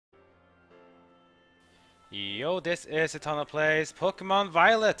Yo, this is Eternal Plays Pokémon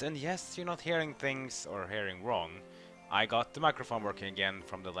Violet, and yes, you're not hearing things or hearing wrong. I got the microphone working again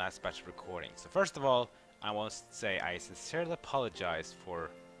from the last batch of recording. So first of all, I want to say I sincerely apologize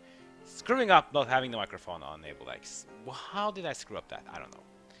for screwing up not having the microphone on enabled. Like, how did I screw up that? I don't know.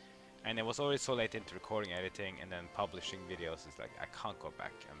 And it was always so late into recording, editing, and then publishing videos. It's like, I can't go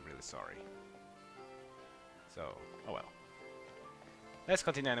back. I'm really sorry. So, oh well. Let's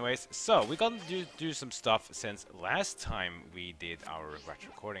continue anyways. So, we're gonna do some stuff since last time we did our batch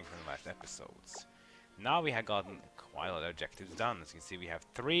recording from the last episodes. Now we have gotten quite a lot of objectives done. As you can see, we have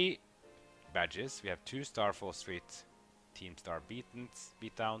 3 badges. We have 2 Starfall Street Team Star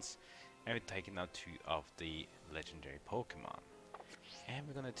beatdowns, and we've taken out 2 of the legendary Pokemon. And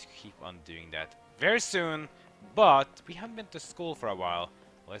we're gonna keep on doing that very soon, but we haven't been to school for a while.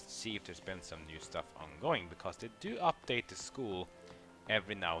 Let's see if there's been some new stuff ongoing, because they do update the school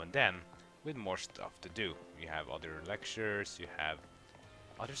every now and then with more stuff to do. You have other lectures, you have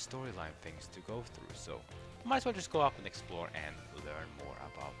other storyline things to go through, so might as well just go up and explore and learn more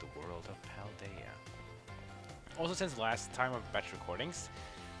about the world of Paldea. Also, since last time of batch recordings,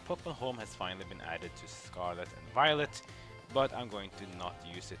 Pokemon Home has finally been added to Scarlet and Violet, but I'm going to not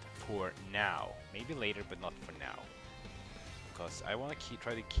use it for now. Maybe later, but not for now. Because I want to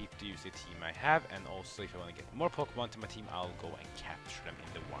try to keep the UC team I have, and also if I want to get more Pokemon to my team, I'll go and capture them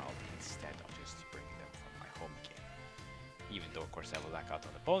in the wild instead of just bringing them from my home game. Even though, of course, I will lack out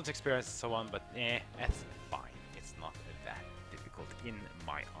on the bonus experience and so on, but that's fine. It's not that difficult, in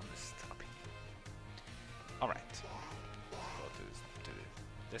my honest opinion. Alright. Go to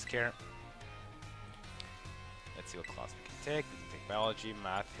this here. Let's see what class we can take. We can take biology,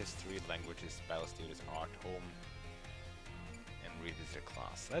 math, history, languages, battle studies, art, home, and revisit their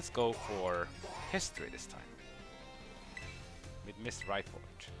class. Let's go for history this time. With Miss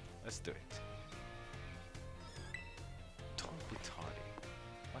Ryford. Let's do it. Don't be tardy.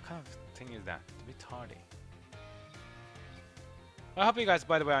 What kind of thing is that? To be tardy. I hope you guys,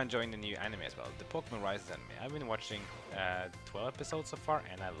 by the way, are enjoying the new anime as well. The Pokemon Rise anime. I've been watching 12 episodes so far,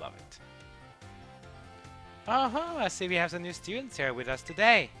 and I love it. I see we have some new students here with us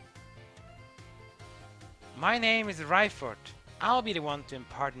today. My name is Ryford. I'll be the one to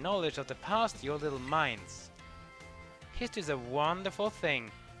impart knowledge of the past to your little minds. History is a wonderful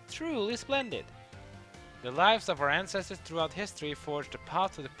thing, truly splendid. The lives of our ancestors throughout history forged the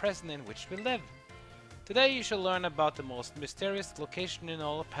path to the present in which we live. Today you shall learn about the most mysterious location in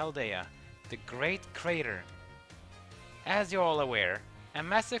all of Paldea, the Great Crater. As you're all aware, a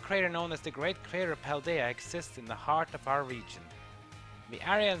massive crater known as the Great Crater of Paldea exists in the heart of our region. The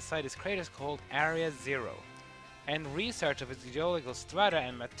area inside this crater is called Area Zero, and research of its geological strata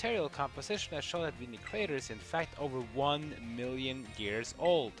and material composition has shown that the crater is in fact over 1 million years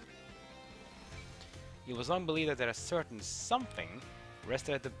old. It was long believed that there is certain something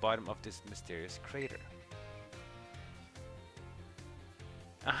rested at the bottom of this mysterious crater.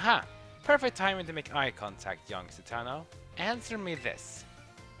 Aha! Perfect timing to make eye contact, young Citano. Answer me this.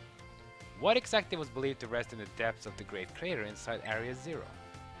 What exactly was believed to rest in the depths of the Great Crater inside Area Zero?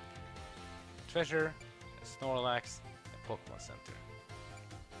 Treasure, a Snorlax, a Pokemon Center.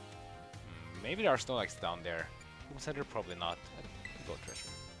 Maybe there are Snorlax down there. Pokemon Center, probably not. Go treasure.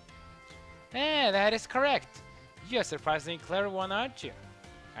 That is correct. You're a surprisingly clever one, aren't you?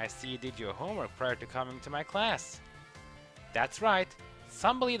 I see you did your homework prior to coming to my class. That's right.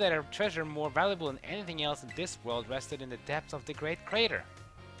 Some believe that a treasure more valuable than anything else in this world rested in the depths of the Great Crater.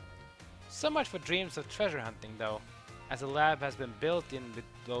 So much for dreams of treasure hunting, though, as a lab has been built in with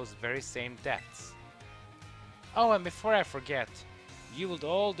those very same depths. Oh, and before I forget, you would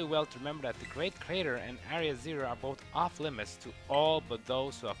all do well to remember that the Great Crater and Area Zero are both off-limits to all but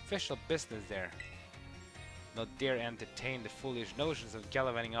those who have official business there. Not dare entertain the foolish notions of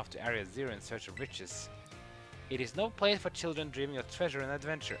gallivanting off to Area Zero in search of riches. It is no place for children dreaming of treasure and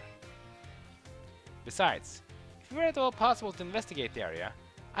adventure. Besides, if it were at all possible to investigate the area,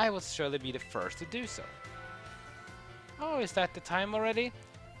 I would surely be the first to do so. Oh, is that the time already?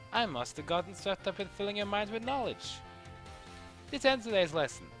 I must have gotten swept up in filling your minds with knowledge. This ends today's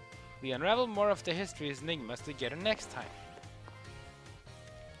lesson. We unravel more of the history's enigmas together next time.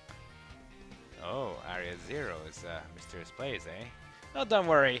 Oh, Area Zero is a mysterious place, eh? Oh, don't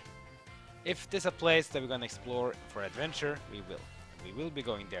worry. If this is a place that we're gonna explore for adventure, we will. We will be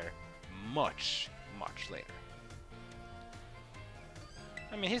going there much, much later.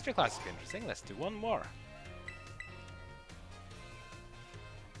 I mean, history class is interesting. Let's do one more.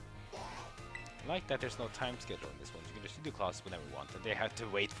 I like that there's no time schedule in this one. You can just do classes whenever you want, and they have to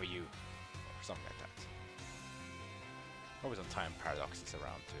wait for you, or something like that. Always some time paradoxes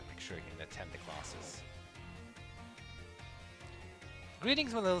around to make sure you can attend the classes.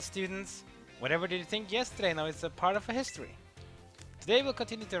 Greetings, my little students. Whatever did you think yesterday, now it's a part of a history. Today we'll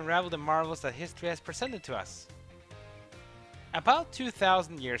continue to unravel the marvels that history has presented to us. About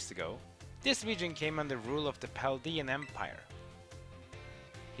 2,000 years ago, this region came under rule of the Paldean Empire.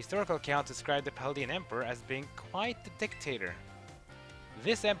 Historical accounts describe the Paldean Emperor as being quite the dictator.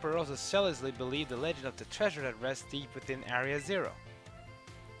 This emperor also zealously believed the legend of the treasure that rests deep within Area Zero.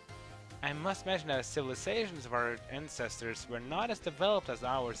 I must mention that the civilizations of our ancestors were not as developed as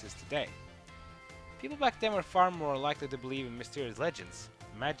ours is today. People back then were far more likely to believe in mysterious legends,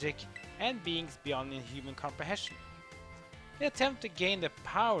 magic, and beings beyond human comprehension. In an attempt to gain the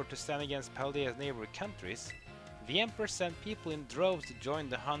power to stand against Paldea's neighboring countries, the Emperor sent people in droves to join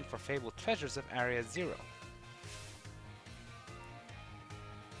the hunt for fabled treasures of Area Zero.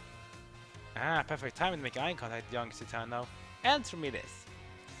 Ah, perfect time to make eye contact, young Citano. Answer me this.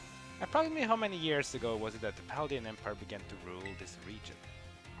 Approximately how many years ago was it that the Paldean Empire began to rule this region?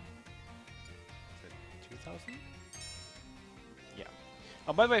 Is it 2000? Yeah.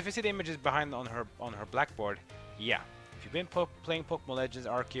 Oh, by the way, if you see the images behind on her blackboard, yeah. If you've been playing Pokemon Legends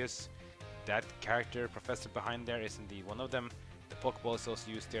Arceus, that character, professor behind there, is indeed one of them. The Pokeball is also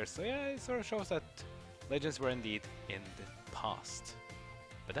used there, so yeah, it sort of shows that Legends were indeed in the past.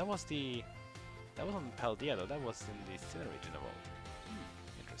 But that was on Paldea though, that was in the Sinnoh region of old.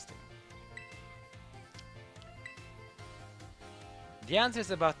 Interesting. The answer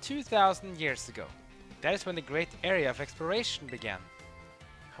is about 2,000 years ago. That is when the great area of exploration began.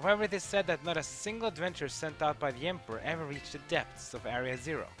 However, it is said that not a single adventurer sent out by the Emperor ever reached the depths of Area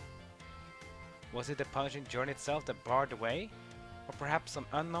Zero. Was it the punishing journey itself that barred the way? Or perhaps some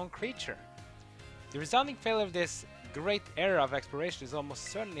unknown creature? The resounding failure of this great era of exploration is almost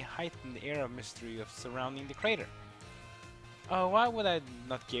certainly heightened the air of mystery of surrounding the crater. Oh, why would I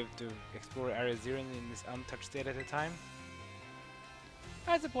not give to explore Area Zero in this untouched state at a time?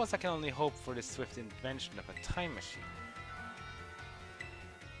 I suppose I can only hope for the swift invention of a time machine.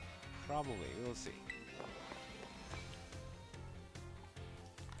 Probably, we'll see.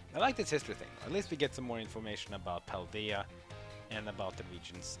 I like this history thing. At least we get some more information about Paldea and about the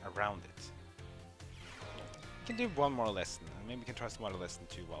regions around it. We can do one more lesson, and maybe we can try some other lesson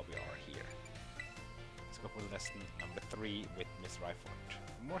too while we are here. Let's go for lesson number 3 with Miss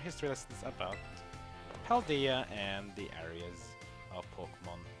Ryford. More history lessons about Paldea and the areas of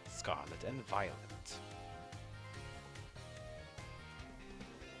Pokémon Scarlet and Violet. Let's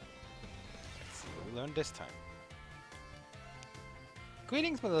see what we learned this time.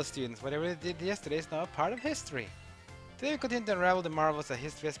 Greetings, my little students. Whatever we did yesterday is now a part of history. Today we continue to unravel the marvels that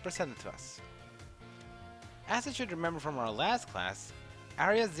history has presented to us. As you should remember from our last class,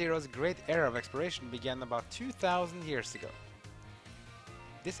 Area Zero's great era of exploration began about 2,000 years ago.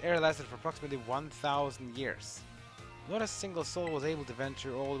 This era lasted for approximately 1,000 years. Not a single soul was able to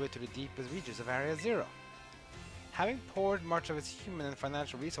venture all the way to the deepest reaches of Area Zero. Having poured much of its human and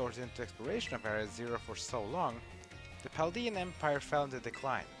financial resources into exploration of Area Zero for so long, the Paldean Empire fell into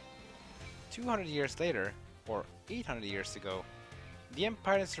decline. 200 years later, or 800 years ago, the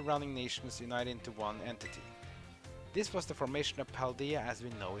Empire and surrounding nations united into one entity. This was the formation of Paldea as we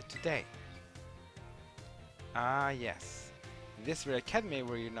know it today. Ah yes, this very academy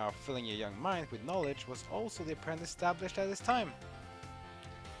where you're now filling your young mind with knowledge was also the apparent established at this time.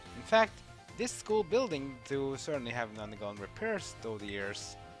 In fact, this school building, though certainly having undergone repairs over the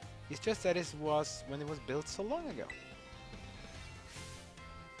years, is just that it was when it was built so long ago.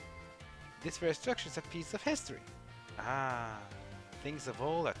 This very structure is a piece of history. Ah, things of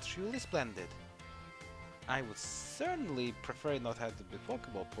old are truly splendid. I would certainly prefer not to have the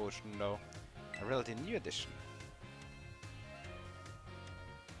Pokeball potion though, a relatively new addition.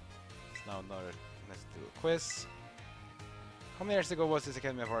 Now let's do a quiz. How many years ago was this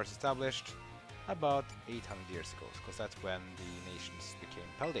Academy of Arts established? About 800 years ago, because that's when the nations became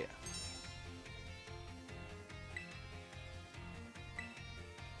Paldea.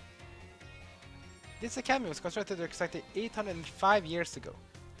 This academy was constructed exactly 805 years ago,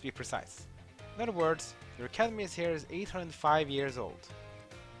 to be precise. In other words, your academy here is 805 years old.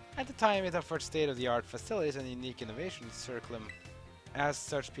 At the time, it offered state-of-the-art facilities and unique innovations curriculum, as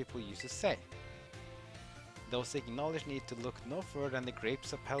such people used to say. Those seeking knowledge need to look no further than the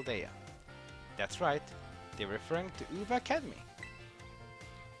grapes of Paldea. That's right, they were referring to Uva Academy.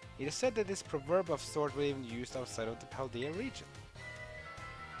 It is said that this proverb of sort was even used outside of the Paldea region.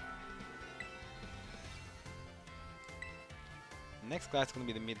 Next class is going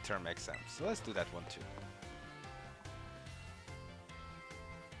to be the midterm exam, so let's do that one too.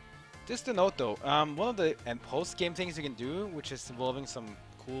 Just a note though, one of the post-game things you can do, which is involving some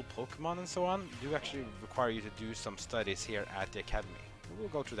cool Pokemon and so on, do actually require you to do some studies here at the Academy. we'll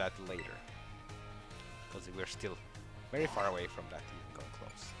go through that later. Because we're still very far away from that even going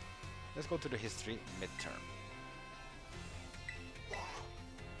close. Let's go to the history midterm.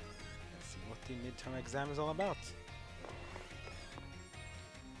 Let's see what the midterm exam is all about.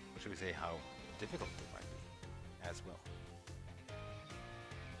 Or should we say how difficult it might be as well.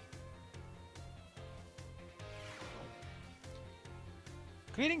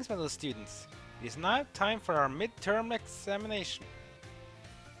 Greetings, fellow students. It is now time for our midterm examination.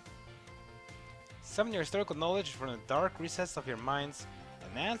 Summon your historical knowledge from the dark recesses of your minds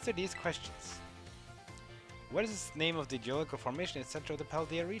and answer these questions. What is the name of the geological formation in the center of the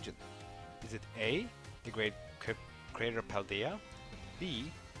Paldea region? Is it A, the great crater Paldea,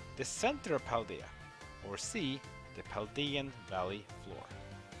 B, the center of Paldea, or C, the Paldean valley floor?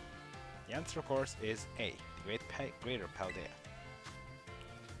 The answer, of course, is A, the great crater Paldea.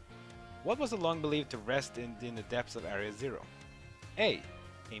 What was long believed to rest in the depths of Area Zero? A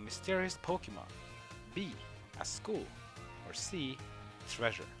mysterious Pokémon, B, a school, or C,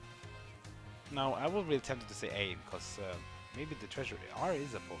 treasure. Now, I was really tempted to say A because maybe the treasure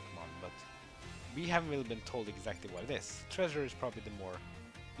is a Pokémon, but we haven't really been told exactly what it is. Treasure is probably the more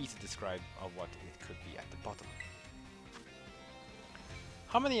easy to describe of what it could be at the bottom.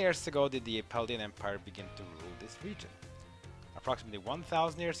 How many years ago did the Paldean Empire begin to rule this region? Approximately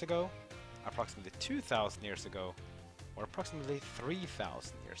 1,000 years ago, approximately 2,000 years ago, or approximately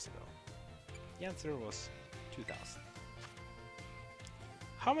 3,000 years ago? The answer was 2,000.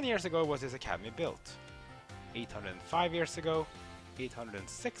 How many years ago was this academy built? 805 years ago,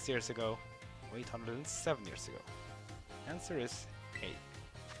 806 years ago, or 807 years ago? The answer is A.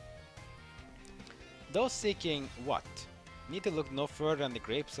 Those seeking what? Need to look no further than the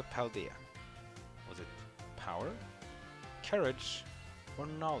grapes of Paldea. Was it power, courage, or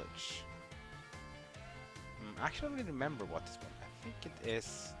knowledge? Actually, I don't really remember what this one. I think it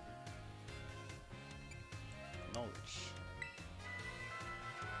is knowledge.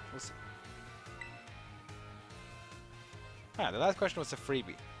 We'll see. The last question was a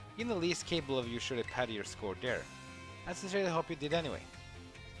freebie. Even the least capable of you should have padded your score there. I sincerely hope you did anyway.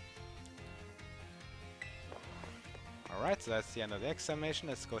 Alright, so that's the end of the examination.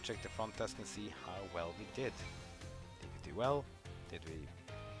 Let's go check the front desk and see how well we did. Did we do well? Did we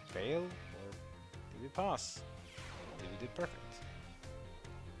fail? Or did we pass? Did we do perfect?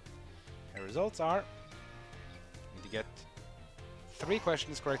 The results are: we need to get 3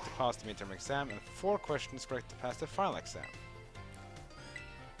 questions correct to pass the midterm exam and 4 questions correct to pass the final exam.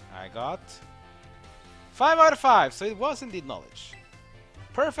 I got 5 out of 5, so it was indeed knowledge.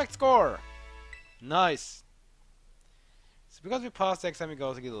 Perfect score! Nice! So because we passed the exam, we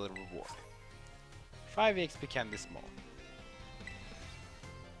go to get a little reward. 5 XP candy small.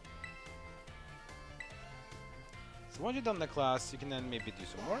 So once you're done the class, you can then maybe do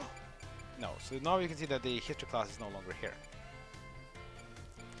some more. No, so now you can see that the history class is no longer here.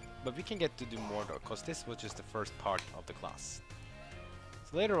 But we can get to do more though, because this was just the first part of the class.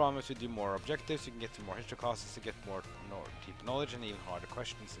 So later on, as we do more objectives, you can get to more history classes to get more deeper knowledge and even harder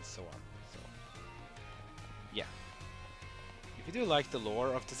questions and so on. So, yeah. If you do like the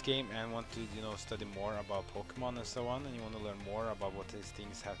lore of this game and want to, study more about Pokemon and so on, and you want to learn more about what these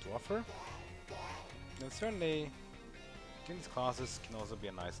things have to offer, then certainly doing these classes can also be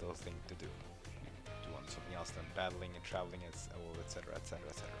a nice little thing to do. Do want something else than battling and traveling and etc, etc,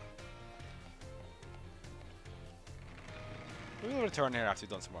 etc. We will return here after we've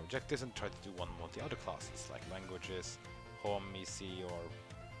done some more objectives and try to do one more of the other classes, like languages, home, EC, or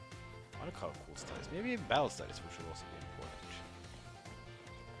other cool studies. Maybe even battle studies, which will also be important.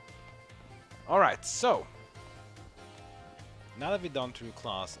 Alright, so now that we've done through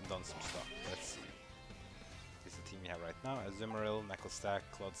class and done some stuff, let's see. This is the team we have right now: Azumarill, Knucklestack,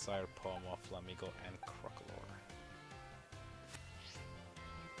 Clodsire, Pomo, Flamigo, and Crocolore.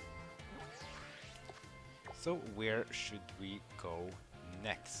 So where should we go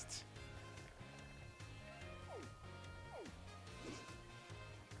next?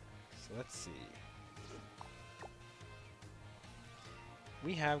 So let's see.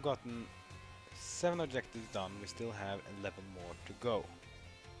 We have gotten 7 objectives done. We still have 11 more to go.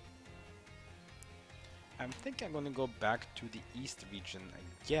 I think I'm going to go back to the east region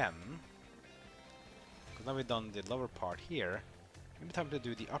again, because now we've done the lower part here. Maybe time to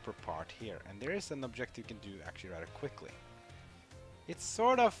do the upper part here, and there is an objective you can do actually rather quickly. It's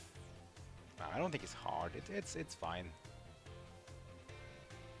sort of... I don't think it's hard. It's fine.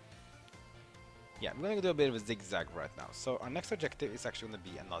 Yeah, we're going to do a bit of a zigzag right now. So our next objective is actually going to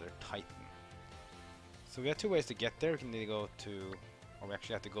be another Titan. So we have 2 ways to get there. We can either go to Or we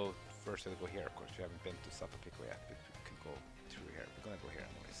actually have to go first. We have to go here, of course. We haven't been to Sapa Pico yet, but we could go through here. We're gonna go here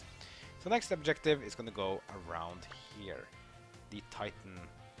anyways. So next objective is gonna go around here. The Titan,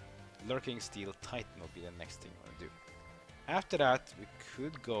 Lurking Steel Titan will be the next thing we're gonna do. After that, we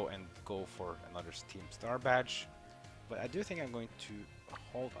could go for another Team Star badge, but I do think I'm going to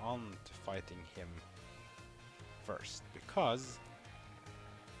hold on to fighting him first, because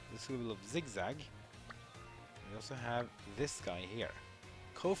the school of Zigzag. We also have this guy here,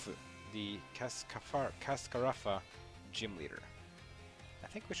 Kofu, the Cascarafa gym leader. I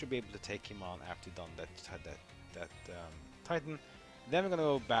think we should be able to take him on after we've done that Titan. Then we're gonna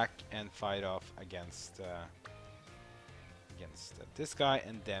go back and fight off against this guy,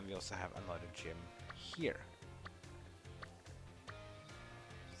 and then we also have another gym here.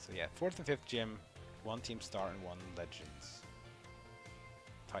 So yeah, 4th and 5th gym, 1 Team Star and 1 Legends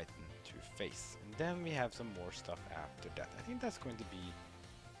Titan to face. And then we have some more stuff after that. I think that's going to be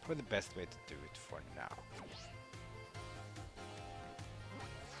probably the best way to do it for now.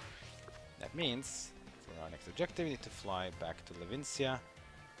 That means, for our next objective, we need to fly back to Levincia,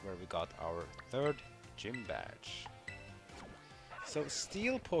 where we got our 3rd gym badge. So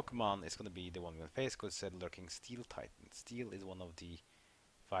Steel Pokemon is going to be the one we're going to face, because it said Lurking Steel Titan. Steel is one of the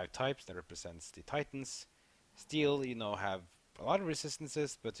 5 types that represents the Titans. Steel, you know, have a lot of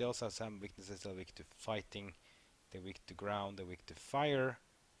resistances, but they also have some weaknesses. They're weak to fighting, they're weak to ground, they're weak to fire,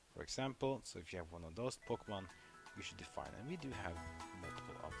 for example. So if you have one of those Pokemon, you should define. And we do have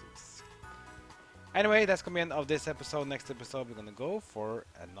multiple of these. Anyway, that's going to be the end of this episode. Next episode, we're going to go for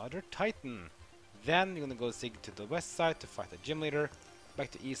another Titan. Then we're going to go to the west side to fight a gym leader, back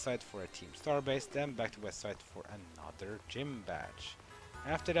to east side for a Team Star base, then back to west side for another gym badge.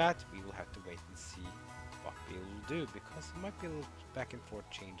 After that, we will have to wait and see what we'll do, because it might be a little back and forth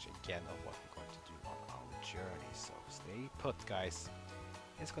change again of what we're going to do on our journey. So stay put, guys.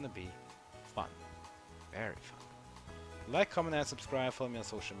 It's going to be fun. Very fun. Like, comment, and subscribe. Follow me on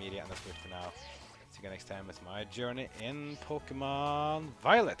social media, and that's it for now. See you next time as my journey in Pokemon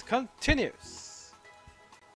Violet continues.